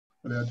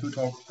There are two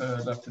talks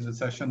left in the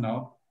session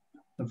now.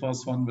 The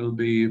first one will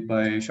be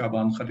by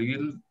Shaaban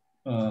KHALIL,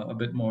 a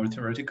bit more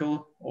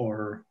theoretical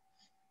or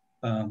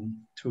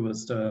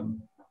towards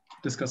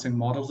discussing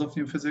models of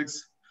new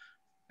physics.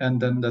 And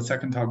then the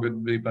second talk will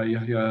be by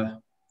Yahya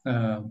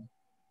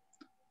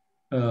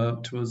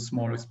towards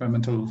more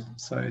experimental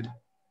side.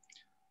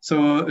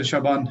 So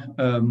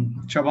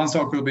Shaaban's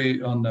talk will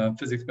be on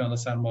physics beyond the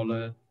standard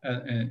model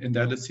in the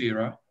LHC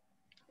era.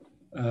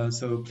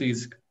 So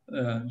please,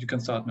 you can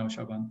start now,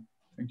 Shaaban.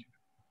 Thank you.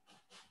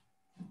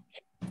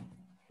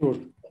 Sure.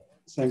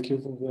 Thank you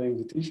for the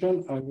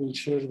invitation. I will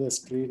share the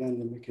screen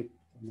and make it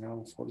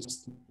now for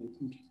just a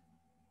minute.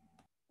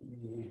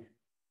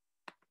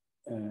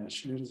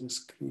 Share the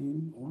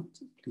screen. What?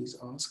 Please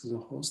ask the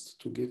host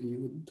to give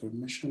you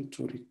permission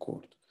to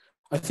record.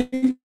 I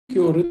think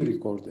you already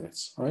record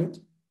this, right?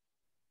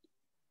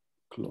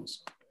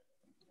 Close.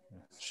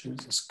 Share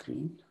the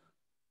screen.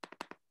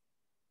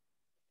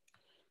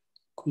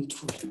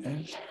 Control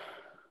L.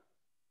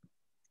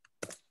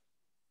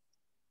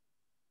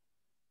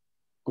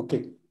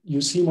 Okay,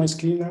 you see my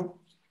screen now?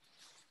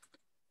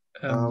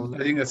 I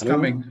think it's hello?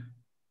 coming.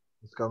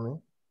 It's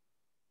coming.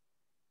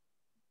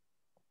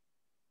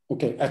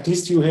 Okay, at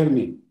least you hear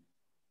me.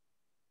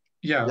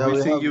 Yeah, we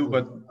see you,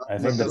 but I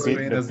think the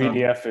screen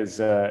PDF is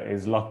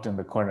locked in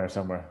the corner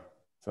somewhere.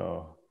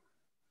 So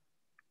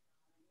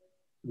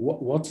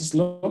what is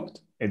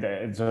locked?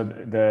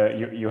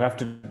 You have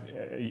to.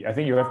 I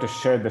think you have to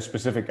share the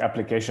specific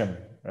application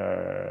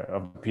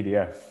of the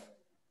PDF,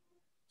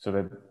 so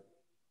that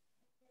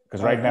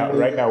because right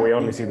now we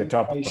only see the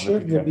top. I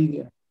shared the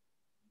PDF.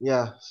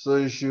 Yeah, so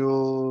you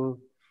should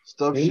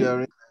stop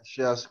sharing and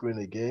share screen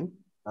again,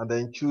 and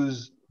then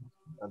choose.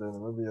 I don't know,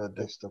 maybe your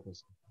desktop or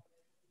something.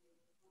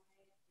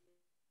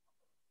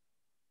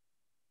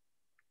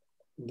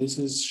 This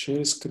is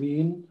share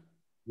screen.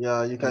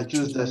 Yeah, you can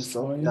choose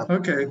desktop. Yeah.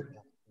 Okay,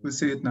 we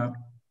see it now.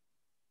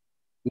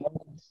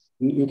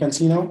 You can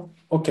see now?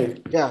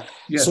 Okay. Yeah.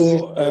 Yes.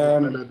 So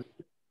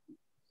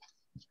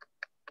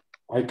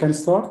I can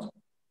start?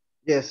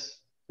 Yes,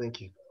 thank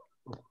you.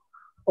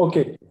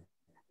 Okay.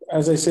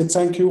 As I said,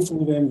 thank you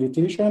for the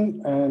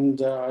invitation, and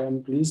I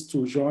am pleased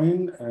to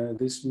join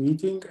this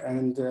meeting.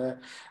 And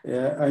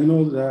I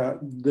know that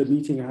the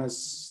meeting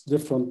has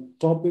different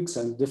topics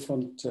and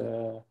different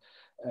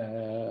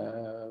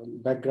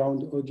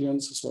background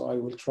audience, so I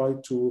will try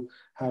to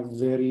have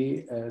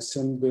very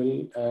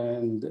simple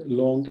and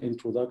long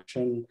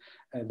introduction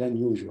than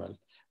usual.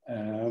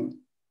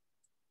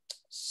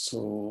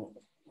 So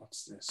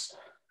what's this?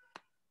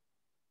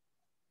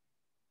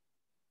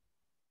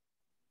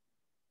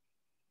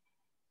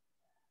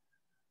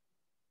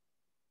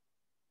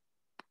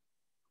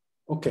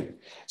 Okay,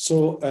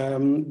 so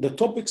the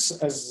topics,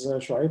 as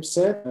Shoaib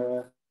said,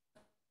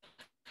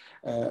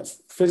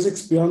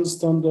 physics beyond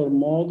standard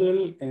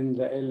model in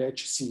the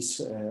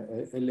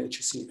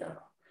LHC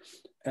era.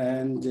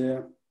 And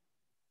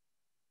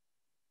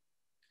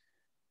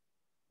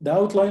the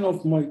outline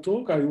of my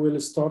talk, I will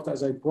start,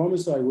 as I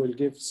promised, I will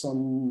give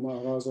some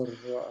rather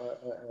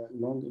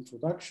long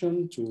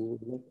introduction to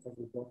let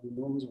everybody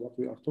knows what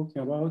we are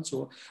talking about.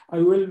 So I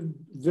will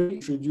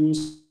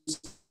introduce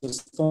the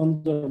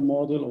standard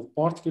model of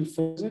particle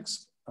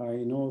physics. I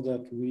know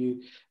that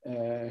we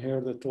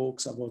heard the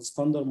talks about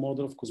standard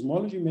model of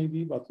cosmology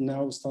maybe, but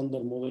now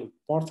standard model of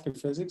particle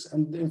physics.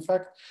 And in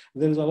fact,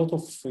 there is a lot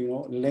of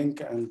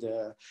link and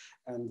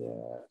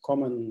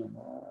common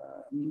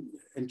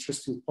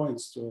interesting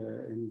points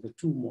in the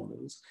two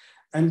models.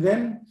 And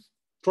then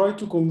try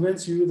to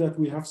convince you that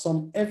we have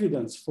some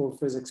evidence for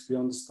physics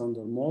beyond the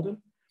standard model.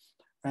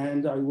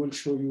 And I will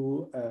show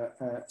you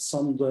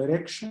some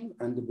direction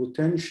and the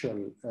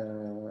potential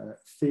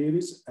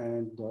theories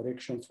and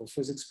direction for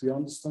physics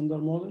beyond the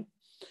standard model.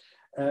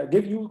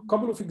 Give you a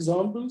couple of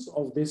examples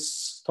of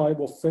this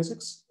type of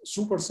physics,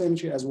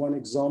 supersymmetry as one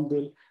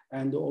example,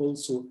 and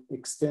also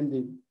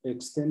extending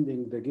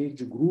the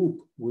gauge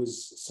group with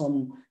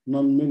some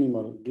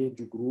non-minimal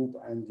gauge group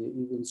and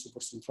even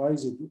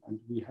supersymmetrized. And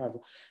we have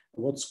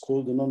what's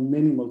called the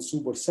non-minimal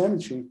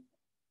supersymmetry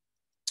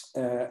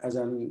as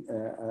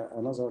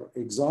another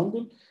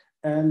example,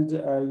 and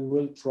I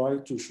will try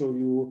to show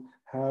you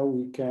how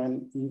we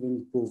can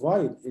even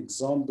provide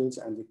examples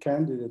and the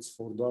candidates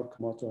for dark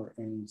matter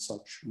in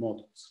such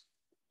models.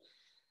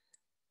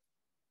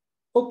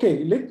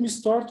 Okay, let me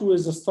start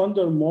with the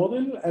standard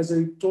model. As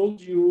I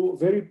told you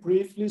very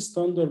briefly,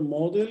 standard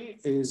model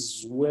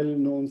is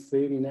well-known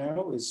theory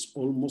now, is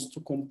almost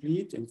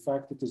complete. In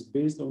fact, it is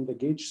based on the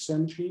gauge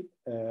symmetry,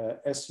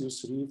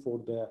 SU3 for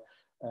the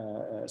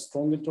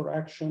strong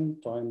interaction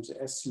times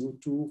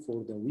SU2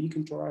 for the weak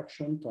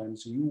interaction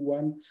times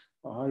U1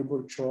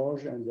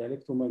 hypercharge, and the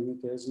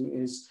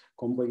electromagnetism is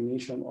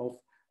combination of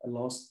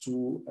last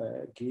two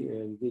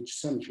gauge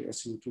symmetry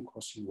SU2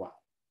 cross U1.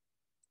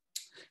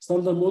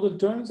 Standard model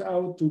turns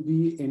out to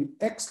be an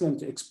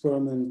excellent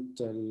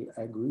experimental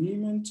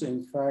agreement.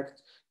 In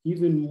fact,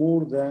 even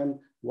more than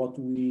what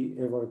we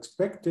ever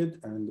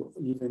expected, and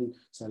even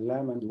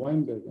Salam and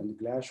Weinberg and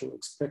Glashow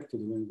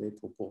expected when they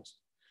proposed.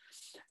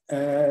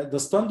 The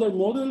standard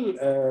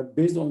model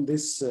based on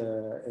this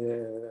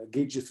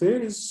gauge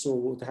theories,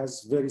 so it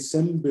has very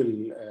simple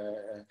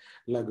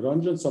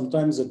Lagrangian.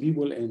 Sometimes the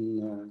people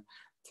in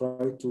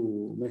try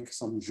to make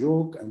some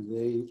joke and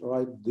they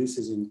write this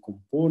is in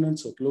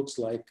components, so it looks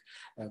like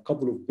a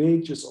couple of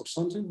pages or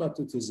something, but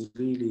it is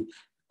really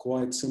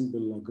quite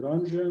simple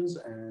Lagrangians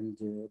and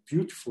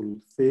beautiful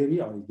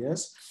theory, I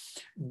guess.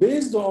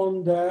 Based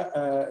on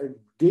the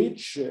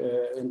gauge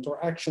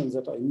interactions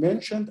that I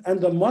mentioned, and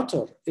the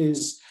matter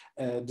is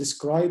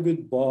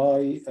described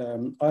by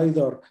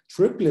either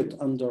triplet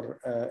under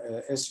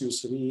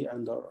SU3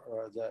 under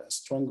the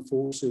strong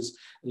forces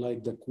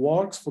like the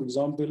quarks, for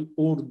example,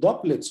 or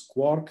doublets,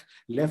 quark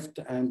left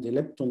and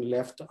lepton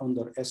left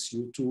under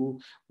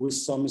SU2 with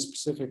some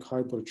specific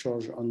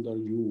hypercharge under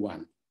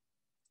U1.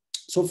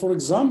 So for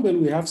example,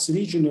 we have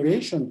 3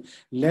 generation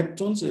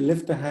leptons, a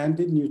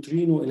left-handed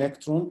neutrino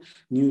electron,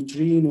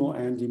 neutrino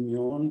and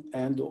muon,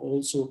 and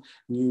also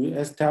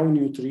tau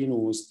neutrino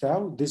with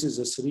tau. This is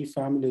the 3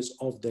 families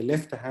of the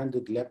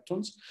left-handed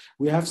leptons.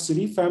 We have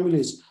 3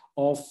 families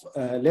of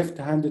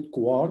left-handed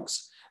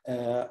quarks,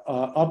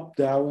 up,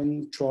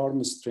 down,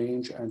 charm,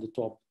 strange, and the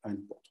top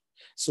and bottom.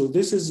 So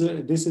this is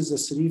the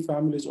 3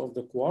 families of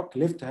the quark,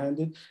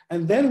 left-handed.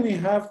 And then we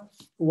have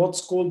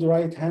what's called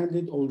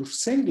right-handed or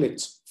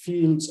singlet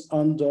fields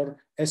under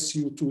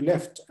SU2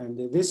 left.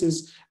 And this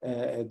is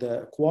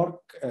the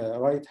quark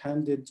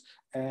right-handed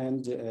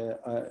and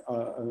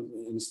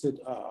instead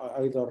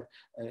either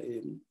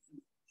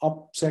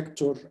up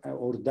sector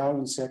or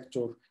down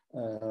sector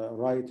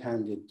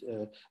right-handed.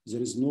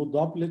 There is no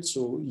doublet,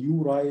 so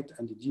U right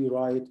and D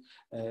right,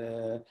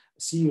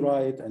 C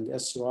right and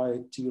S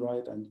right, T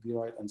right and B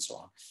right, and so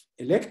on.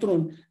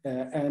 Electron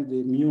and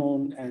the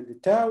muon and the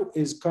tau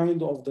is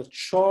kind of the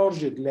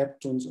charged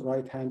leptons,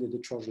 right-handed, the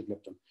charged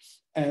lepton.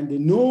 And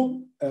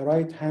no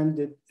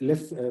right-handed,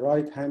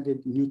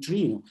 right-handed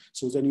neutrino.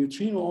 So the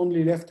neutrino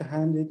only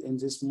left-handed in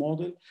this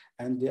model,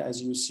 and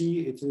as you see,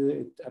 it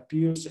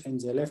appears in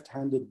the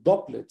left-handed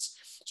doublets.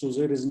 So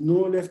there is no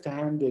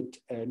left-handed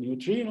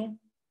neutrino.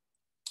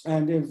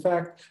 And in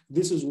fact,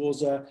 this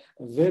was a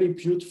very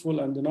beautiful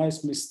and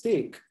nice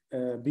mistake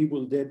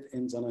people did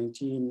in the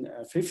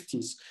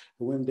 1950s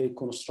when they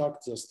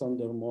construct the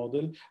standard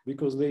model,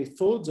 because they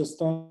thought the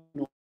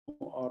standard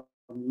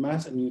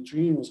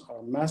neutrinos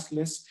are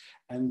massless,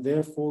 and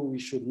therefore we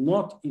should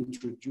not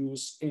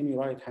introduce any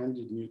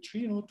right-handed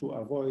neutrino to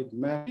avoid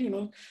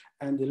neutrinos,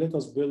 and let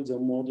us build a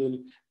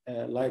model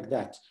like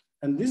that.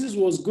 And this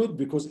was good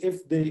because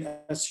if they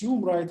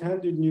assume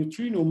right-handed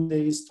neutrino,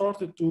 they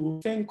started to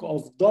think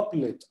of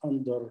doublet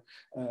under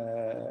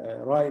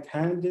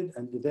right-handed,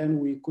 and then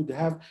we could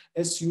have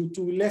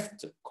SU2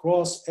 left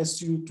cross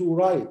SU2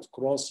 right,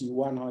 cross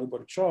U1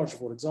 hypercharge,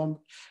 for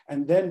example.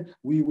 And then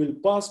we will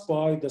pass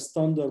by the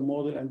standard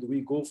model and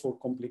we go for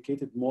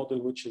complicated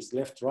model, which is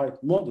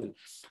left-right model,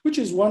 which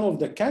is one of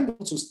the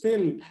candidates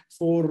still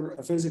for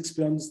a physics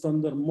beyond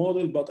standard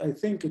model. But I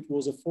think it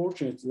was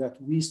fortunate that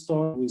we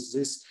start with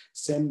this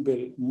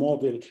simple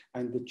model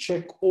and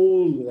check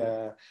all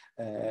the,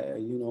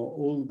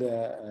 all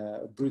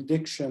the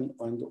prediction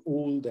and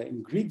all the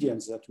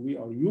ingredients that we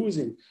are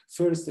using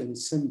first in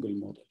simple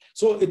model.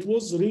 So it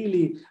was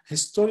really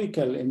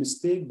historical a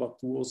mistake, but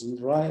was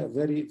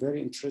very,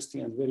 very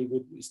interesting and very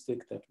good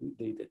mistake that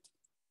they did.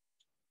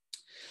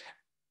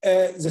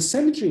 The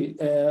symmetry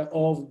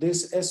of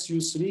this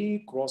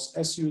SU3 cross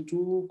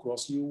SU2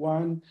 cross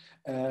U1,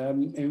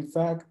 in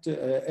fact,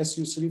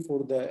 SU3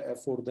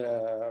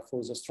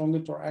 for the strong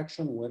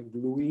interaction where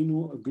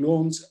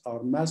gluons are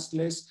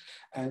massless,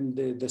 and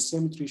the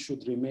symmetry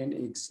should remain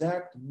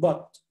exact.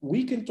 But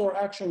weak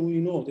interaction,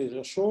 we know there's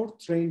a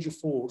short range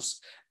force,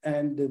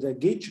 and the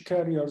gauge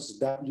carriers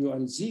W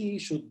and Z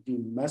should be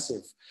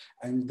massive.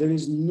 And there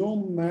is no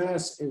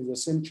mass if the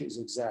symmetry is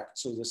exact.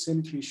 So the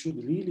symmetry should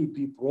really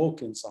be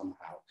broken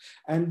somehow.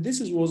 And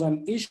this was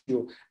an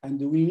issue, and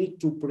we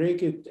need to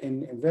break it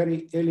in a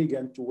very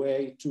elegant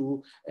way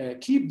to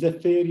keep the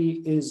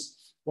theory is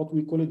what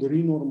we call it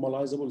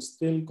renormalizable,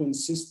 still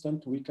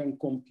consistent. We can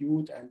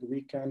compute and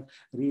we can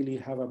really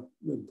have a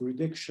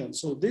prediction.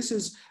 So this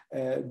is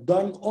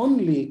done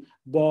only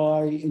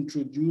by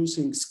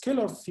introducing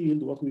scalar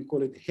field, what we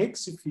call it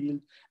Higgs field,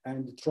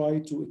 and try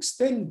to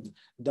extend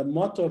the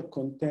matter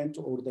content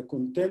or the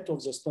content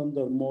of the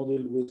standard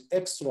model with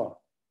extra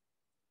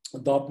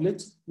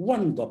doublets,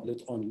 one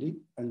doublet only,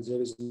 and there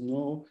is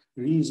no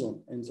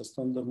reason in the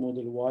standard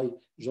model why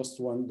just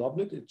one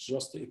doublet. It's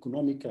just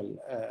economical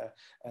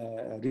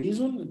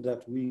reason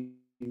that we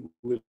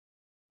will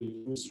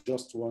use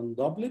just one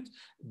doublet.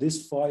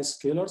 This phi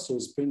scalar, so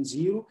spin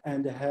 0,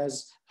 and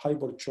has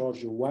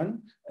hypercharge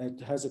 1.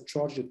 It has a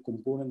charged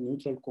component,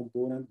 neutral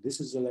component.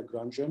 This is the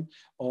Lagrangian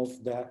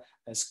of the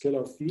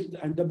scalar field.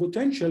 And the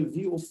potential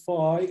V of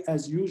phi,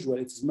 as usual,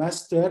 it's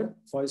mass term,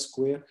 phi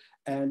square,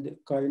 and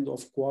kind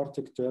of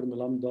quartic term,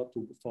 lambda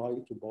to phi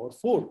to power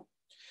 4.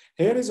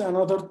 Here is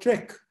another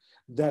trick,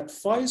 that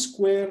phi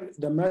square,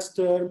 the mass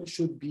term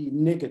should be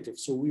negative.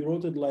 So we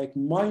wrote it like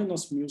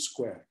minus mu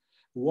square.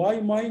 Why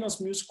minus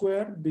mu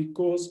square?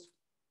 Because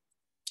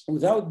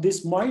without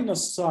this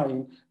minus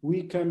sign,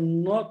 we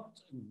cannot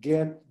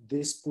get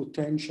this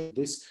potential,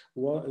 this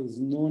what is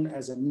known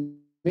as a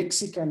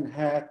Mexican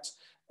hat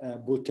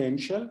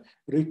potential,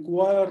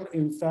 require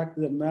in fact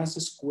the mass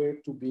square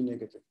to be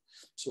negative.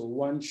 So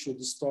one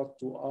should start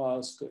to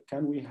ask,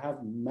 can we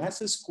have mass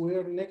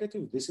square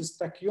negative? This is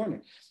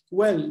tachyonic.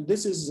 Well,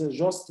 this is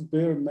just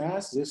bare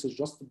mass. This is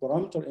just a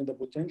parameter in the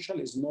potential,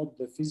 is not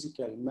the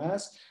physical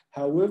mass.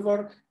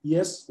 However,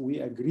 yes, we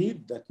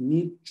agreed that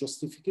need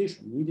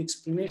justification, need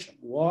explanation.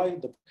 Why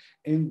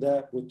in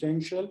the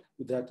potential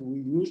that we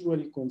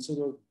usually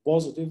consider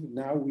positive,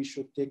 now we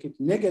should take it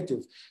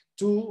negative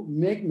to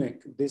make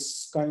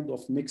this kind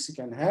of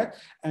Mexican hat,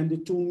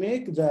 and to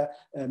make the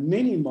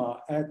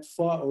minima at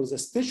phi, or the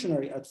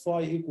stationary at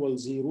phi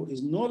equals 0,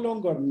 is no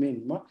longer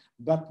minima,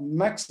 but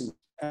maximum.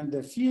 And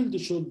the field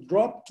should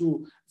drop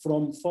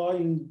from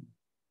phi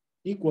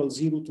equals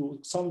 0 to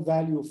some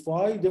value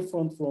phi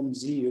different from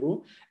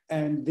 0.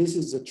 And this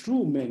is the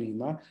true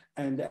minima.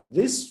 And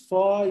this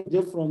phi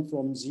different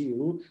from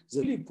 0 is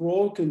really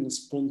broken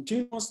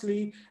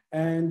spontaneously,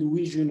 and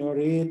we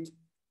generate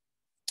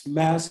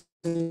masses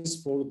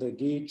for the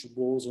gauge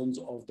bosons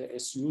of the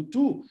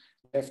SU2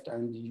 left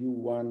and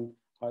U1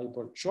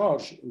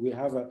 hypercharge. We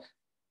have a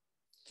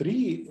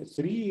three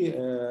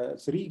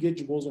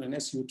gauge boson in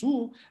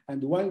SU2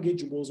 and 1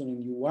 gauge boson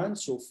in U1.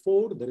 So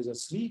 4, there is a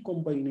 3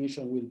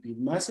 combination will be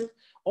massive.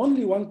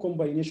 Only 1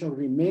 combination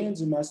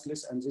remains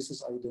massless, and this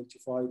is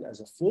identified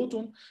as a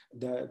photon,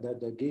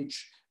 the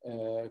gauge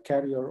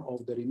carrier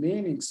of the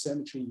remaining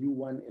symmetry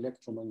U1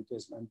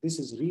 electromagnetism. And this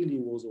is really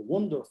was a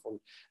wonderful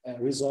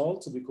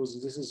result,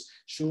 because this is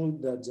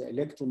showed that the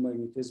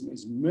electromagnetism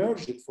is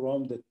merged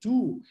from the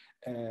 2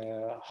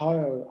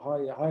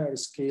 higher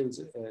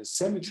scales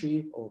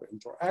symmetry or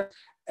interact.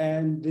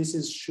 And this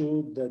is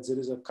showed that there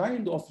is a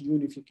kind of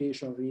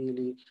unification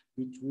really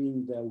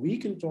between the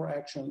weak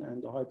interaction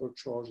and the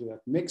hypercharge that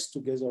mix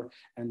together,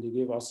 and they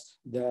give us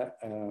the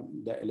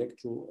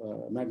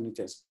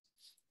electromagnetism.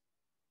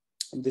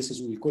 And this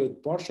is, we call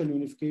it partial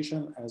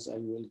unification, as I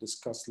will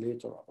discuss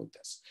later about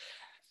this.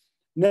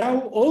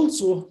 Now,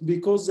 also,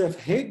 because of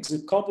Higgs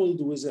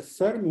coupled with a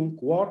fermion,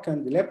 quark,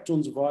 and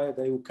leptons via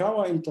the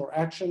Yukawa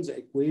interactions, the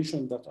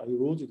equation that I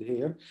wrote it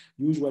here,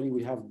 usually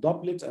we have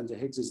doublets, and the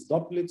Higgs is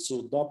doublet,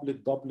 so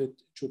doublet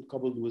should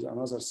coupled with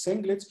another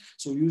singlet.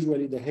 So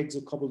usually the Higgs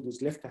coupled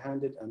with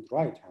left-handed and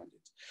right-handed.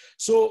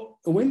 So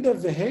when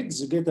the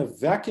Higgs get a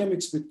vacuum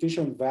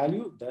expectation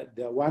value,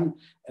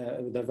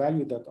 the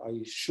value that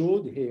I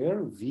showed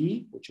here,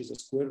 V, which is a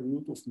square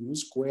root of mu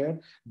square,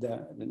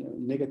 the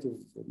negative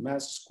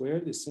mass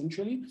squared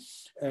essentially,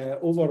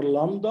 over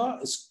lambda,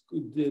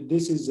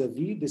 this is a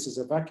V, this is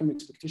a vacuum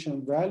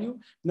expectation value.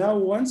 Now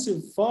once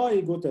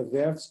phi got a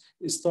VEVs,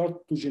 it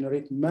start to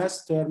generate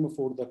mass term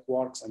for the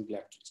quarks and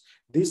leptons.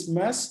 This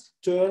mass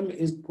term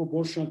is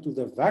proportional to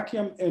the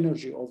vacuum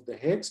energy of the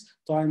Higgs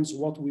times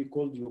what we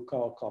call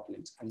Yukawa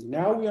couplings. And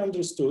now we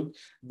understood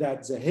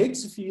that the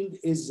Higgs field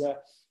is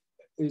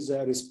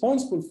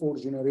responsible for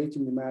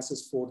generating the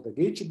masses for the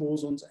gauge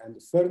bosons and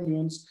the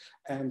fermions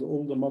and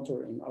all the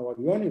matter in our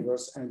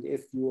universe. And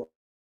if you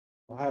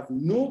have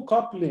no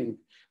coupling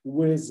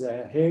with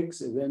Higgs,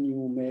 then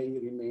you may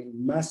remain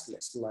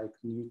massless, like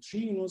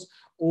neutrinos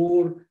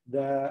or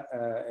the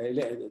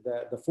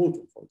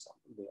photon, for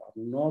example. They are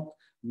not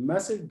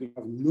massive, they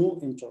have no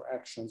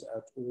interactions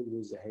at all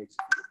with the Higgs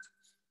field.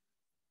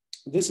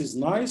 This is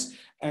nice,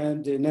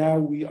 and now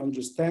we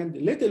understand a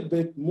little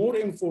bit more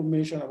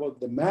information about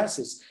the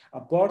masses.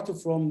 Apart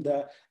from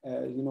the,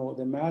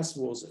 the mass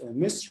was a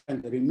mystery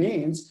and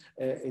remains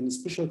in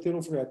special theory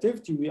of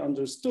relativity, we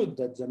understood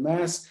that the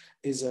mass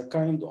is a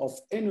kind of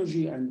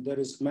energy and there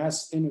is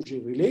mass-energy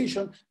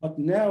relation, but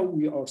now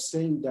we are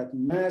saying that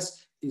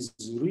mass is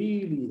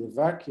really the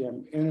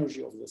vacuum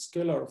energy of the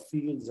scalar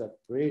fields that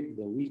break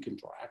the weak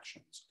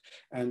interactions.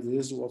 And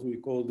this is what we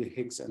call the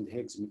Higgs and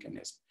Higgs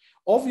mechanism.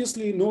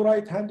 Obviously, no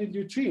right-handed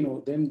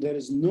neutrino, then there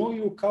is no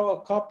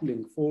Yukawa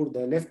coupling for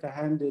the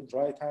left-handed,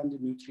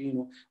 right-handed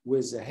neutrino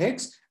with the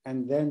Higgs,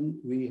 and then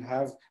we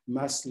have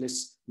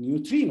massless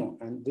neutrino.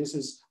 And this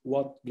is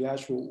what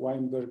Glashow,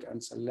 Weinberg,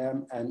 and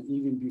Salam, and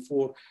even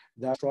before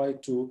that,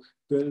 tried to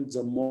build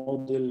the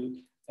model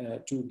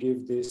to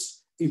give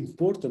this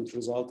important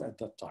result at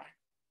that time.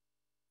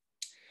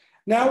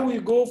 Now we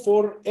go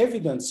for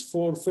evidence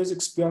for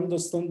physics beyond the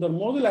standard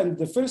model. And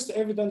the first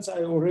evidence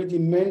I already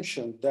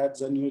mentioned, that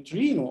the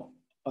neutrinos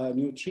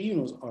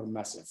are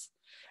massive.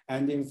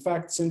 And in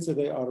fact, since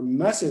they are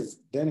massive,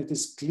 then it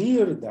is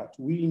clear that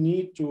we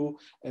need to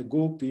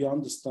go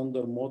beyond the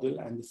standard model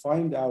and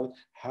find out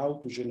how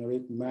to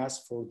generate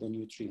mass for the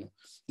neutrino.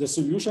 The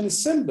solution is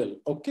simple.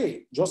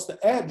 Okay, just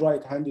add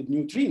right-handed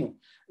neutrino.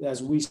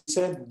 As we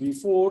said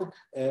before,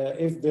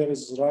 if there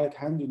is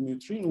right-handed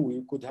neutrino,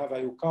 we could have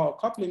a Yukawa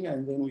coupling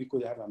and then we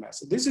could have a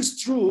mass. This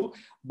is true,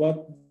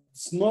 but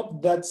it's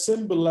not that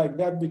simple like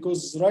that,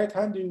 because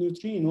right-handed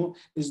neutrino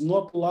is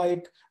not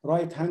like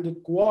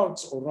right-handed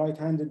quarks or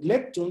right-handed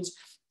leptons.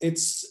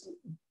 It's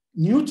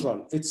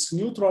neutral. It's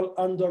neutral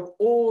under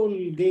all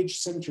gauge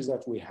symmetries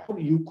that we have.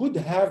 You could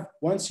have,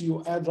 once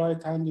you add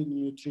right-handed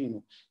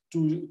neutrino,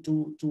 to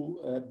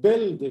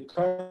build a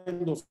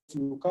kind of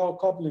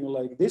coupling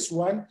like this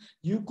one,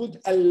 you could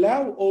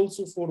allow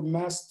also for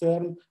mass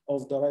term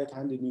of the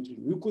right-handed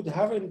neutrino. You could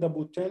have in the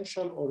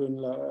potential or in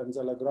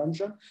the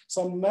Lagrangian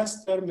some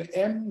mass term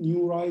M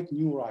nu right.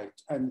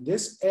 And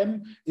this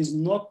M is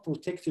not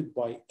protected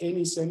by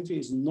any symmetry,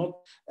 is not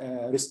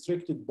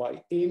restricted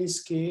by any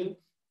scale.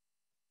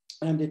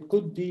 And it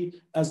could be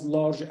as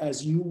large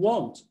as you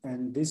want.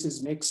 And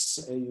this makes,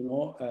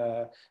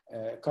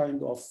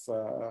 kind of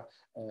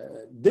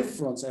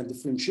difference and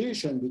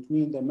differentiation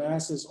between the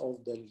masses of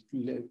the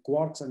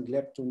quarks and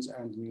leptons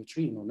and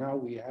neutrino. Now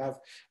we have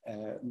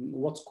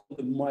what's called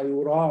the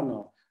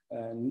Majorana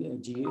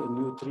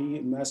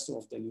mass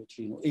of the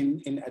neutrino,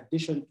 in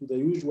addition to the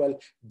usual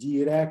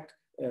Dirac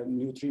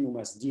neutrino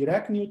mass.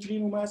 Dirac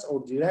neutrino mass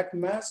or Dirac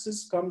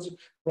masses comes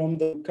from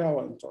the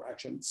Kawa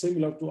interaction,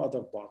 similar to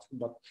other parts,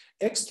 but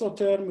extra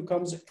term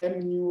comes M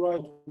nu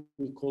right,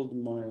 we call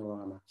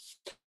Majorana.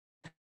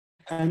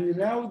 And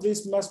now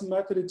this mass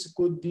matrix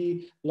could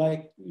be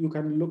like, you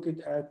can look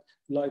at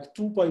like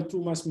 2 by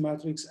 2 mass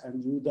matrix,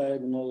 and you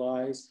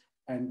diagonalize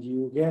and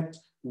you get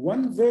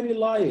one very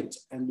light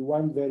and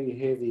one very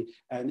heavy.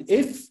 And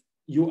if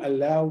you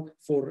allow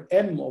for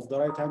M of the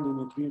right-handed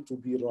neutrino to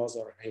be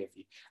rather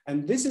heavy.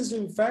 And this is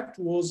in fact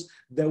was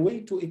the way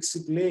to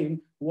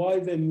explain why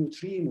the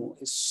neutrino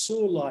is so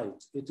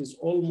light. It is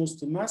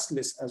almost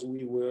massless as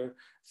we were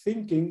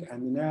thinking,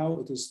 and now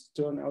it is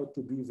turned out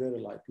to be very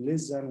light,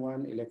 less than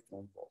 1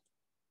 electron volt.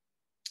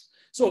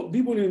 So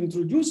people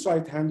introduce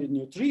right-handed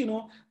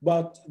neutrino,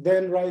 but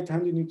then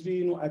right-handed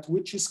neutrino at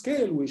which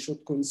scale we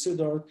should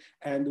consider,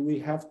 and we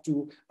have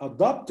to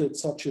adapt it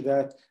such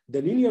that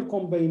the linear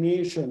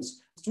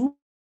combinations to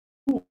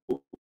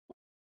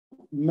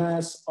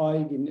mass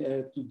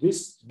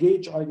this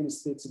gauge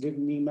eigenstates give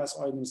me mass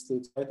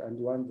eigenstates, right, and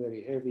one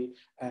very heavy.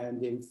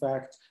 And in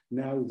fact,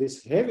 now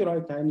this heavy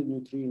right-handed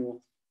neutrino,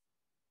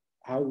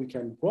 how we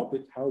can prop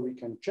it, how we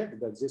can check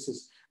that this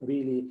is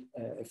really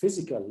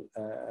physical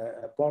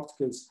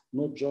particles,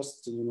 not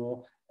just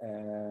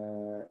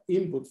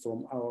input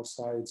from our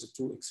sides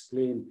to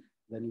explain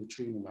the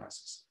neutrino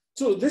masses.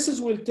 So this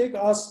will take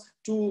us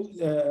to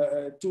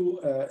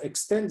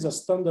extend the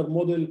standard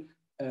model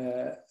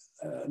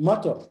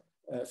matter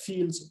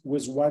fields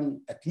with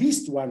at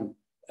least one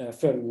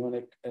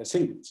fermionic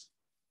singlet.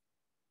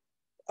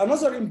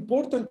 Another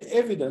important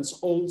evidence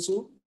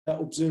also,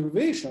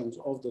 observations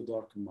of the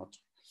dark matter.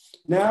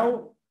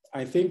 Now,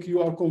 I think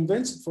you are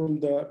convinced from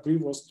the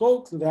previous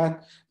talk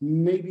that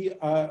maybe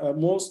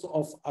most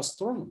of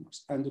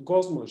astronomers and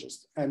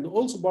cosmologists and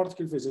also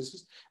particle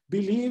physicists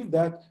believe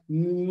that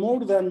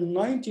more than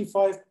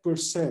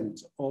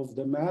 95% of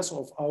the mass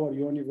of our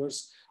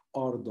universe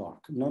are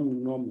dark,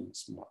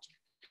 non-luminous matter.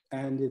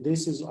 And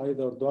this is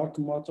either dark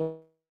matter.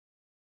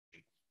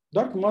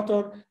 Dark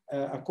matter,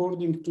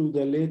 according to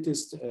the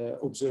latest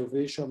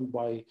observation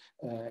by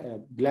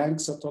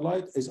Planck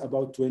satellite, is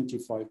about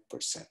 25%.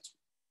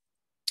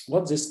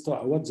 What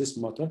this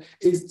matter?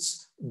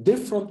 It's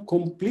different,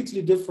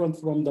 completely different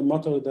from the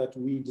matter that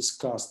we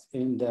discussed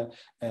in the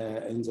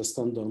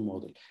standard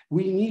model.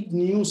 We need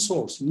new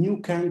source,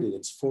 new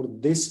candidates for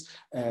this.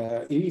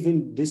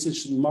 Even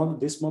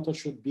this matter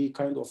should be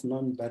kind of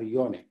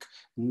non-baryonic,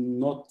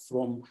 not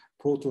from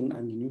proton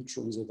and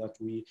neutrons that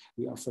we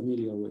are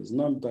familiar with,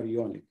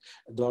 non-baryonic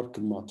dark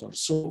matter.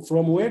 So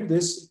from where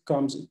this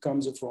comes, it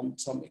comes from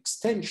some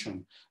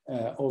extension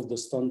of the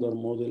standard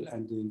model.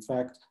 And in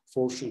fact,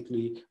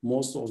 fortunately,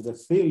 most of the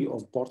theory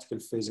of particle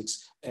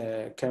physics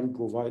can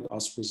provide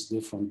us with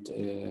different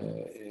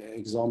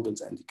examples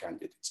and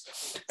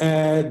candidates.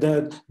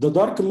 The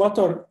dark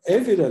matter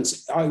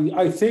evidence,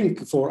 I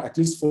think, at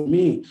least for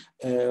me,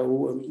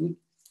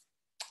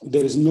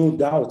 there is no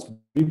doubt.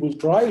 People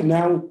try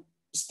now,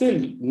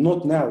 still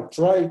not now,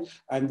 try,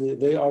 and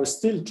they are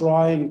still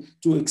trying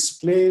to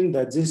explain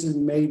that this is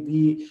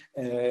maybe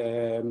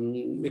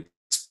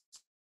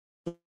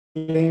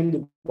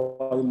explained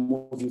by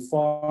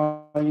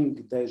modifying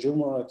the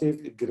general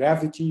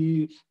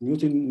gravity,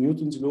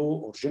 Newton's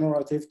law, or general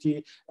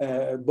relativity.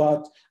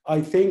 But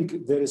I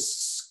think there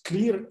is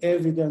clear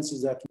evidence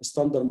that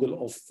standard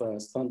model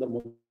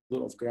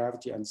of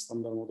gravity and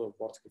standard model of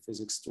particle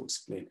physics to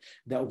explain.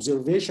 The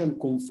observation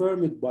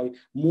confirmed by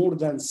more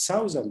than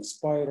 1,000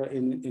 spiral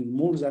in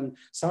more than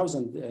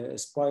 1,000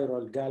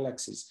 spiral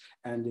galaxies,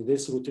 and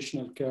these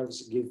rotational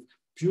curves give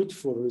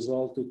beautiful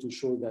result to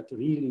show that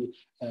really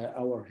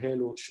our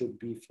halo should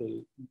be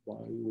filled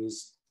with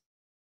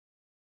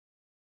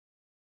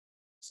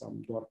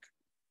some dark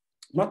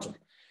matter.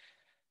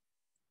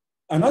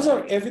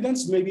 Another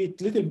evidence, maybe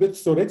a little bit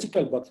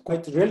theoretical, but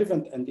quite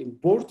relevant and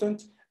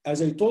important.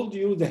 As I told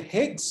you, the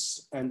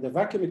Higgs and the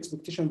vacuum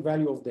expectation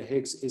value of the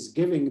Higgs is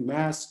giving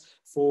mass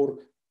for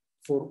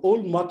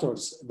all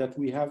matters that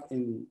we have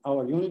in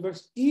our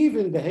universe,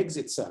 even the Higgs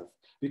itself.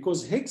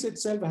 because Higgs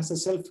itself has a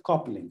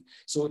self-coupling.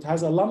 So it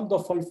has a lambda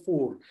phi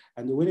 4,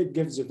 and when it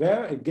gives a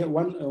VEV,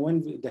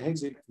 when the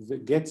Higgs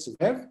gets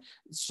VEV,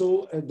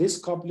 so this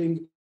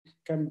coupling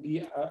can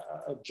be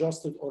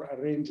adjusted or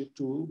arranged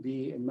to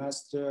be a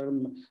mass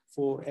term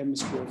for m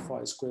squared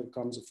phi squared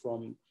comes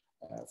from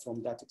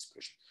that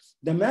expression.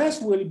 The mass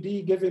will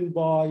be given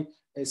by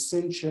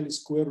essential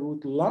square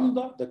root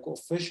lambda, the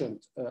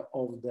coefficient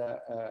of the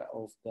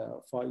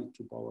phi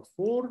to power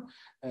 4,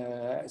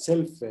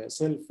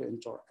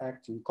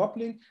 self-interacting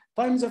coupling,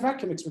 times the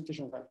vacuum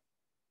expectation value.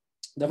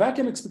 The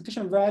vacuum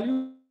expectation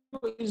value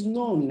is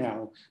known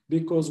now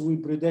because we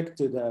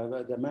predicted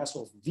the mass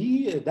of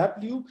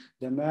W,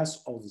 the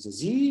mass of the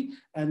Z,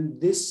 and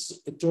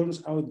this, it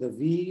turns out the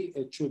V,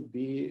 it should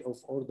be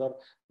of order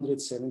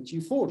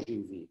 174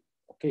 GeV.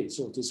 Okay,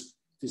 so it is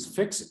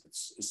fixed.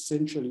 It's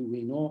essentially,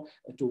 we know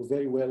to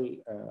very well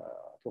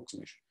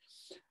approximation.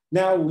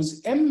 Now,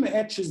 with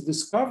MH is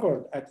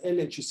discovered at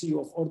LHC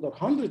of order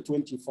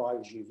 125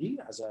 GeV,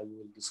 as I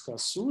will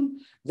discuss soon,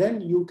 then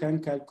you can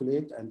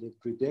calculate and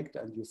predict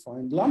and you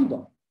find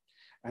lambda.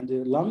 And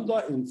the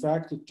lambda, in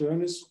fact, it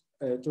turns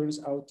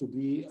out to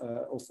be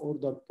of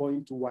order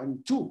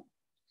 0.12.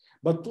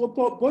 But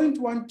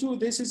 0.12,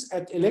 this is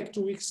at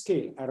electroweak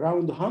scale,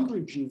 around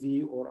 100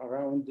 GeV or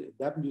around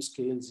W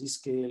scale, Z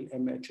scale,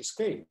 MH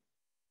scale.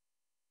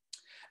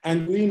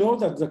 And we know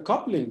that the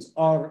couplings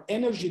are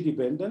energy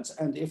dependent.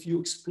 And if you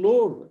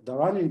explore the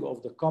running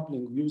of the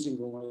coupling using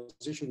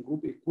normalization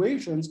group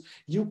equations,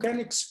 you can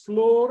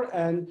explore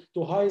and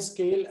to high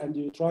scale and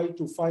you try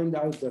to find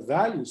out the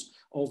values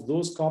of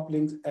those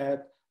couplings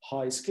at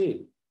high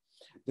scale.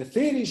 The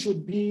theory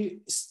should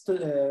be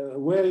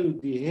well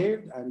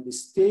behaved and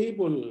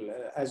stable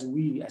as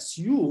we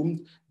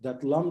assumed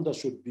that lambda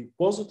should be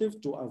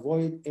positive to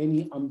avoid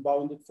any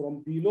unbounded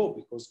from below,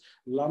 because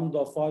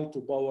lambda phi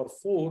to power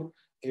 4,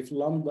 if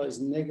lambda is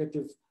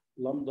negative,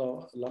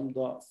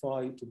 lambda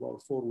phi to power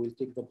 4 will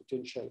take the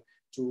potential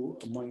to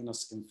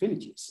minus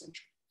infinity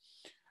essentially.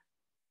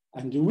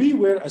 And we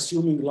were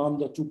assuming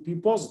lambda to be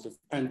positive,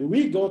 and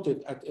we got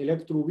it at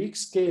electroweak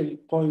scale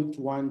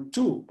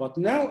 0.12. But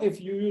now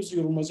if you use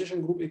your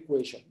normalization group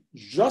equation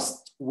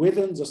just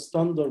within the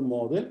standard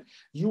model,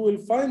 you will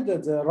find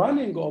that the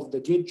running of the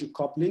gauge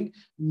coupling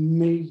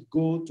may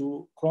go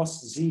to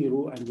cross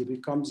 0 and it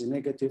becomes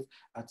negative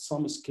at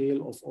some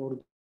scale of order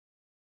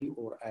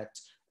or at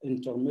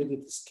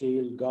intermediate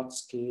scale, GOT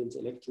scales,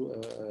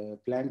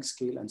 Planck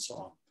scale, and so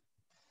on.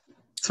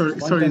 Sorry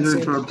to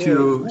interrupt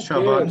you,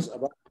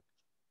 Shaaban.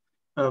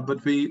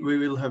 But we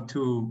will have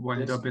to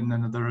wind up in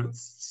another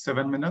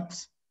 7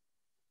 minutes.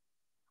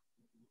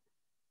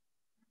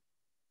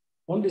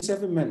 Only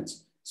 7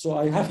 minutes. So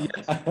I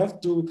have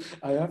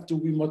to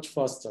be much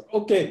faster.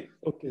 Okay,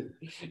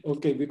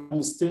 because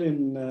I'm still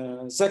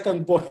in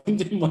second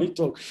point in my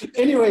talk.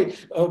 Anyway,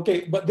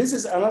 okay, but this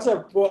is another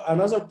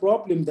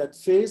problem that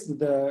faced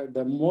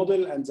the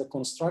model and the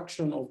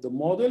construction of the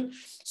model.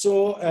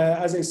 So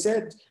as I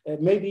said,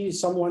 maybe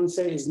someone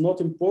say it's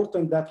not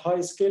important that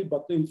high scale,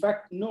 but in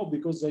fact no,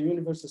 because the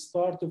universe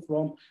started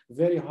from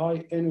very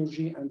high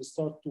energy and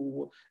start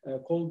to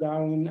cool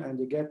down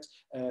and get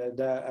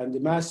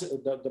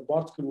the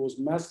particle was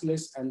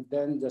massless, and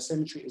then the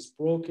symmetry is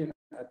broken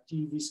at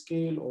TV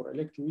scale or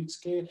electroweak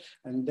scale,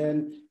 and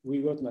then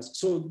we got mass.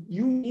 So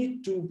you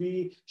need to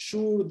be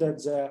sure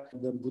that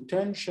the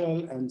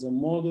potential and the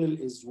model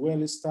is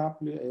well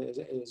established,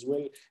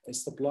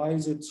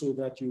 stabilized, so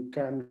that you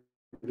can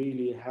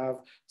really have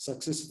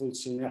successful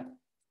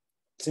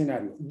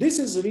scenario. This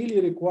is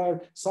really require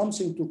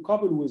something to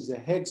couple with the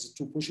Higgs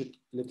to push it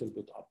a little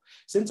bit up.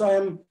 Since I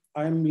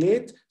am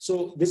late,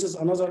 so this is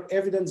another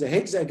evidence. The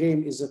Higgs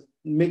again is a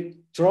make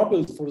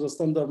trouble for the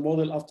standard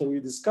model after we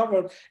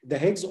discovered the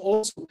Higgs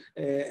also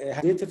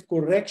has native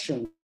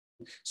correction.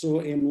 So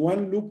in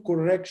one loop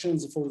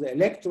corrections for the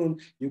electron,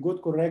 you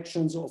got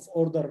corrections of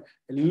order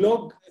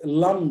log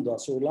lambda.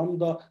 So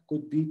lambda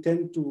could be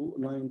 10 to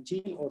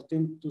 19 or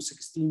 10 to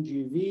 16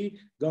 GeV.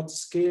 Got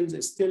scales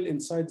still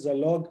inside the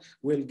log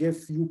will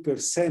give few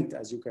percent,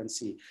 as you can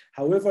see.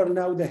 However,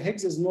 now the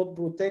Higgs is not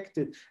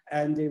protected,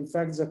 and in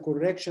fact the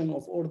correction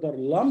of order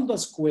lambda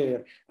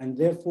square, and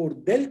therefore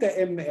delta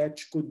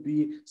MH could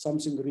be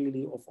something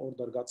really of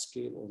order GOT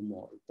scale or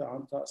more,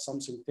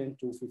 something 10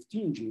 to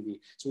 15 GeV.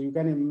 So you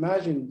can imagine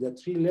the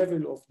tree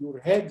level of your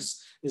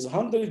Higgs is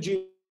 100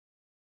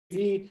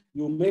 GeV.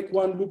 You make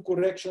one loop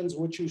corrections,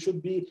 which you should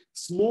be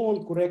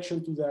small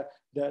correction to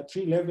the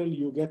tree level,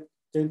 you get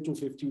 10 to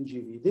 15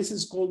 GeV. This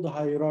is called the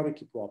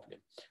hierarchy problem.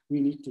 We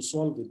need to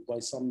solve it by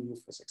some new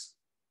physics.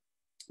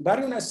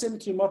 Baryon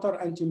asymmetry matter,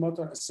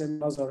 antimatter asymmetry,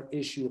 another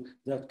issue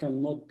that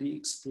cannot be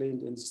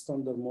explained in the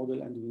standard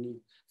model, and we need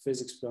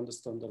physics to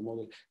understand the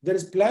model. There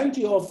is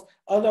plenty of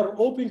other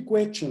open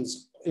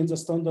questions in the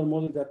standard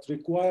model that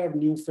require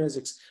new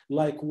physics,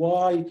 like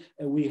why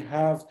we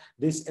have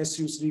this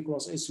SU3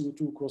 cross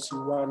SU2 cross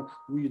U1.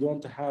 We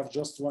don't have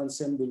just one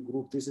simple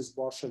group. This is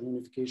partial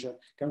unification.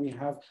 Can we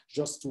have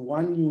just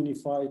one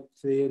unified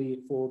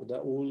theory for the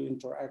whole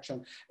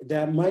interaction?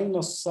 The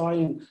minus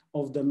sign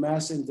of the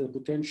mass and the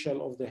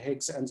potential of the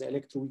Higgs and the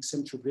electroweak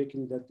symmetry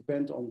breaking that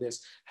depend on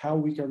this, how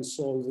we can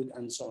solve it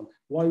and so on.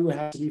 Why we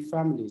have three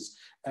families,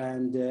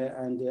 and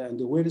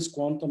where is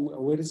quantum,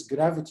 where is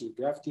gravity?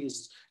 Gravity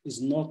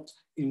is not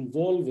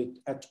involved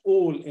at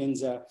all in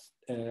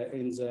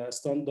the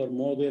standard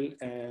model,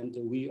 and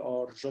we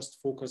are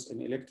just focused on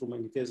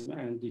electromagnetism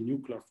and the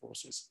nuclear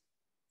forces.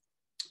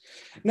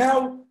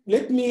 Now,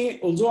 let me,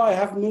 although I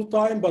have no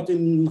time, but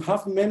in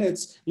half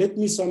minutes, let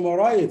me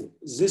summarize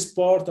this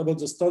part about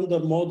the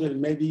standard model.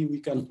 Maybe we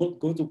cannot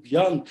go to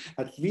beyond,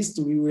 at least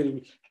we will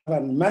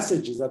have a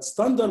message that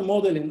standard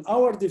model in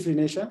our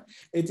definition,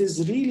 it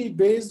is really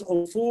based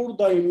on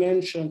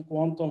 4-dimensional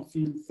quantum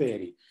field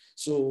theory.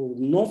 So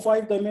no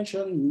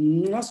 5-dimension,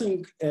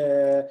 nothing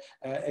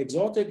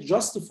exotic,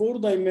 just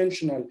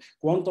 4-dimensional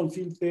quantum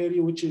field theory,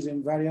 which is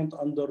invariant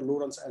under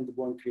Lorentz and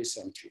Poincare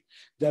symmetry.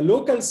 The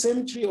local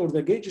symmetry or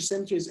the gauge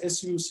symmetry is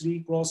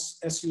SU3 cross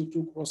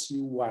SU2 cross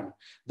U1.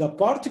 The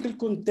particle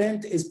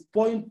content is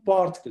point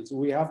particles.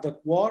 We have the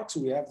quarks,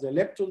 we have the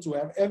leptons, we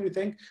have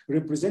everything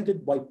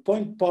represented by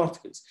point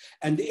particles.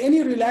 And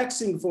any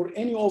relaxing for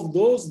any of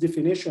those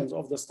definitions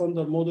of the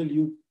standard model,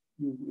 you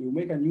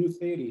make a new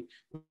theory.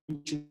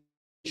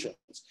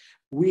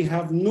 We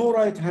have no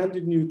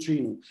right-handed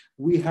neutrino.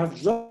 We have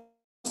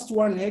just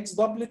one Higgs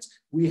doublet.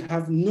 We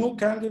have no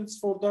candidates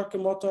for dark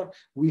matter.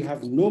 We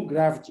have no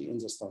gravity in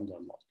the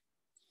standard model.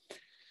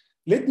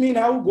 Let me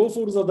now go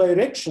for the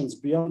directions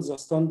beyond the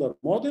standard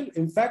model.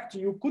 In fact,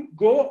 you could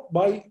go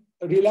by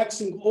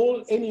relaxing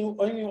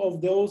any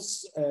of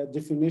those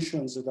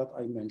definitions that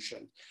I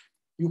mentioned.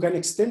 You can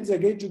extend the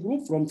gauge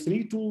group from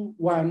 3 to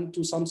 1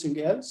 to something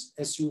else,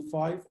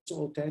 SU5,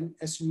 SO10,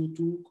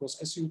 SU2 cross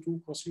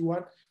SU2 cross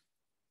U1.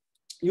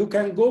 You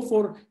can go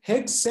for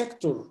Higgs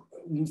sector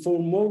for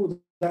more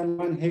than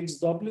one Higgs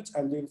doublet.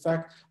 And in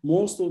fact,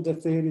 most of the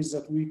theories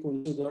that we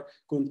consider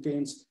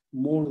contains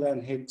more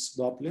than Higgs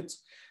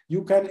doublets.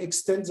 You can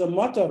extend the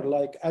matter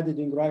like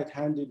adding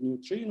right-handed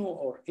neutrino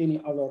or any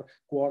other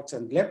quarks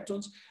and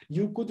leptons.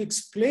 You could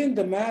explain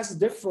the mass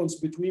difference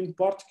between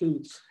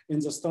particles in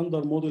the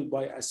standard model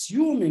by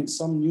assuming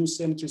some new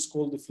symmetries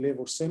called the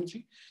flavor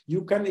symmetry.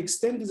 You can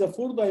extend the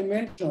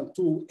 4-dimension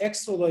to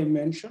extra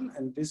dimension,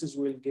 and this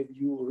will give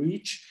you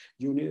rich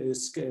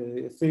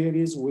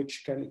theories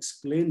which can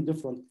explain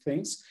different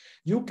things.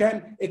 You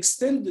can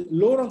extend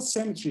Lorentz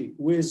symmetry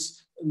with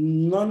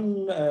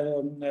non-bosonic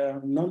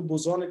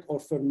or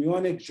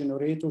fermionic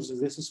generators.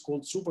 This is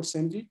called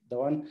supersymmetry, the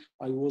one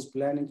I was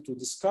planning to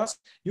discuss.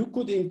 You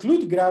could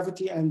include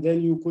gravity, and then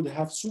you could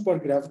have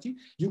supergravity.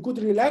 You could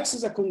relax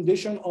the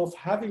condition of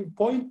having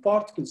point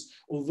particles,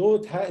 although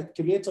it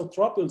creates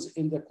troubles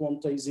in the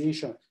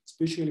quantization,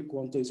 especially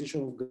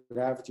quantization of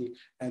gravity.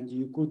 And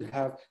you could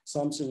have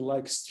something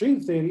like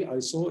string theory. I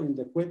saw in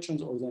the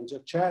questions or in the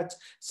chat,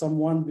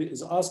 someone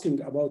is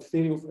asking about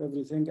theory of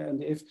everything,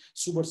 and if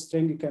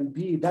superstring can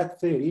be that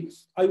theory.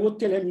 I would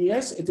tell him,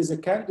 yes, it is a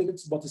candidate,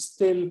 but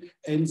still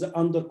in the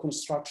under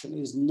construction,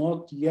 is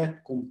not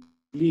yet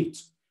complete.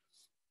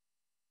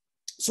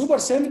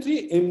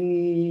 Supersymmetry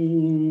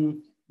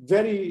in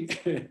very,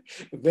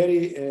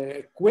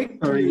 very quickly.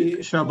 Sorry,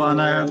 Shaaban,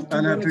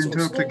 I'll have to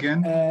interrupt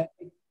again.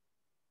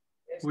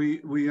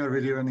 We are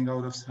really running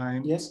out of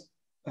time. Yes.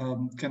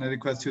 Can I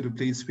request you to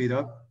please speed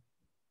up?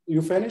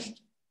 You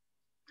finished?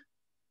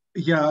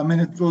 Yeah, I mean,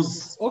 it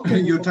was, okay,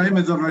 your time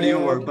is already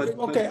over, but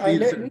okay, I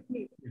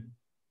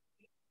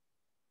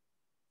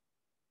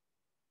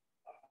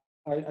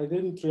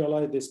didn't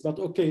realize this, but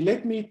okay,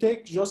 let me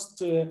take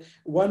just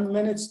 1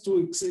 minute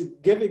to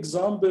give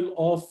example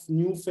of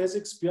new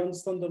physics beyond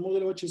standard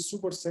model, which is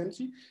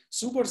supersymmetry.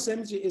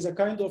 Supersymmetry is a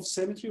kind of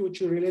symmetry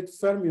which relate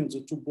fermions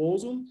to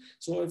boson.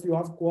 So if you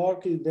have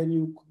quark, then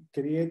you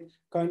create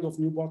kind of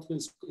new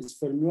particles, is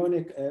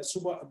fermionic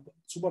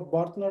super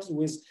partners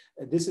with,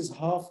 this is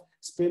half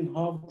spin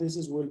half,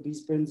 this will be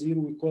spin 0,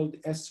 we call it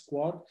S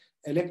quark,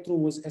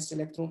 electron with S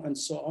electron, and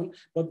so on.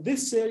 But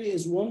this theory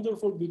is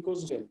wonderful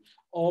because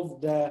of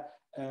the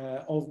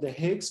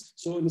Higgs.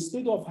 So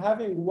instead of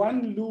having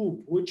one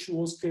loop which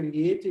was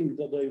creating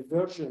the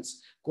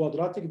divergence,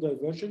 quadratic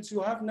divergence, you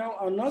have now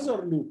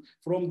another loop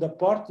from the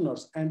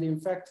partners, and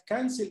in fact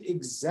cancel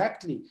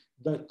exactly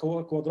the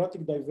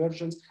quadratic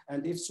divergence.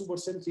 And if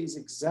supersymmetry is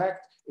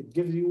exact, it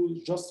gives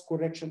you just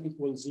correction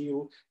equals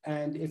 0.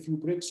 And if you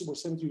break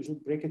supersymmetry, you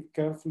should break it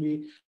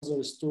carefully,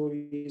 other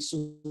story,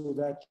 so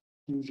that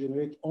you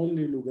generate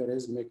only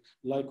logarithmic,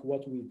 like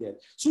what we did.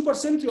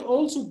 Supersymmetry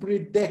also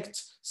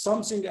predicts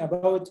something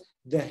about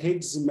the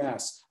Higgs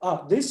mass.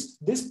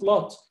 This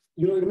plot,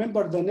 you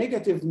remember the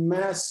negative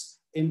mass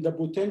in the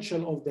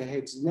potential of the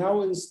Higgs.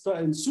 Now in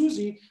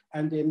SUSY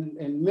and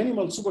in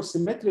minimal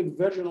supersymmetric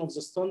version of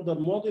the standard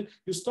model,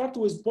 you start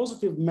with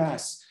positive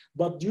mass.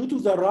 But due to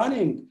the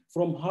running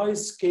from high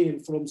scale,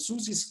 from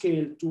SUSY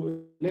scale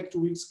to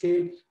electroweak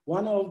scale,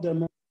 one of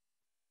them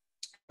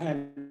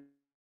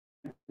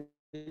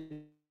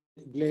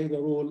play the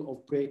role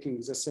of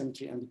breaking the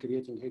symmetry and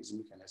creating Higgs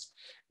mechanism.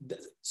 The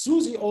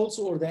SUSY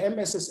also, or the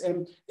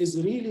MSSM, is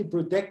really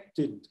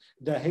predicted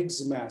the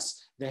Higgs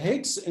mass. The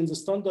Higgs in the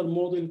standard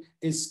model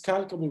is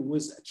calculable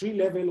with 3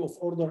 level of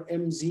order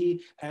mz,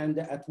 and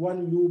at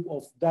one loop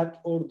of that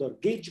order,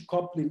 gauge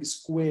coupling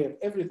square.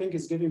 Everything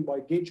is given by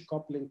gauge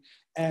coupling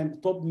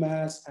and top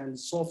mass and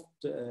soft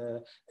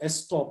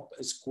S-top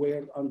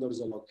squared under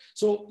the log.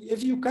 So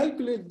if you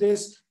calculate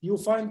this, you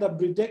find the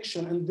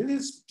prediction, and this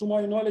is, to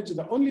my knowledge,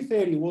 the only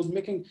theory was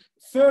making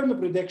firm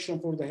prediction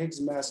for the Higgs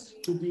mass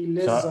to be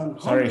less than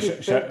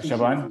 130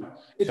 Shaaban.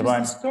 It is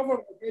discovered.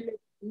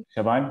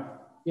 Shaaban.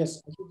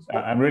 Yes.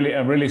 I'm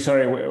really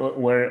sorry.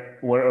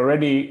 We're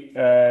already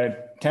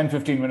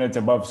 10-15 minutes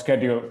above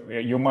schedule.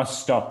 You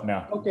must stop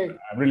now. Okay.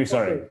 I'm really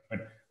sorry, but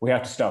we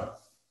have to stop.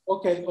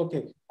 Okay.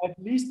 At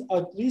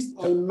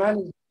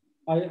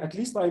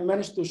least I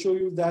managed to show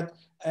you that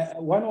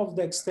one of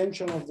the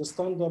extension of the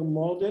standard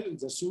model,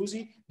 the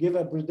SUSY, gave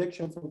a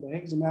prediction for the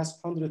Higgs mass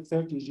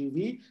 130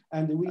 GeV,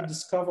 and we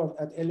discovered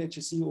at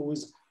LHC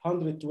with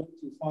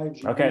 125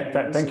 GeV. Okay,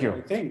 thank you.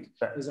 I think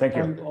thank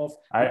you.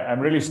 I'm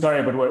really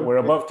sorry, but we're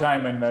above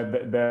time, and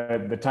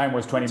the time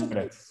was 20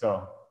 minutes.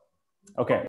 So, okay.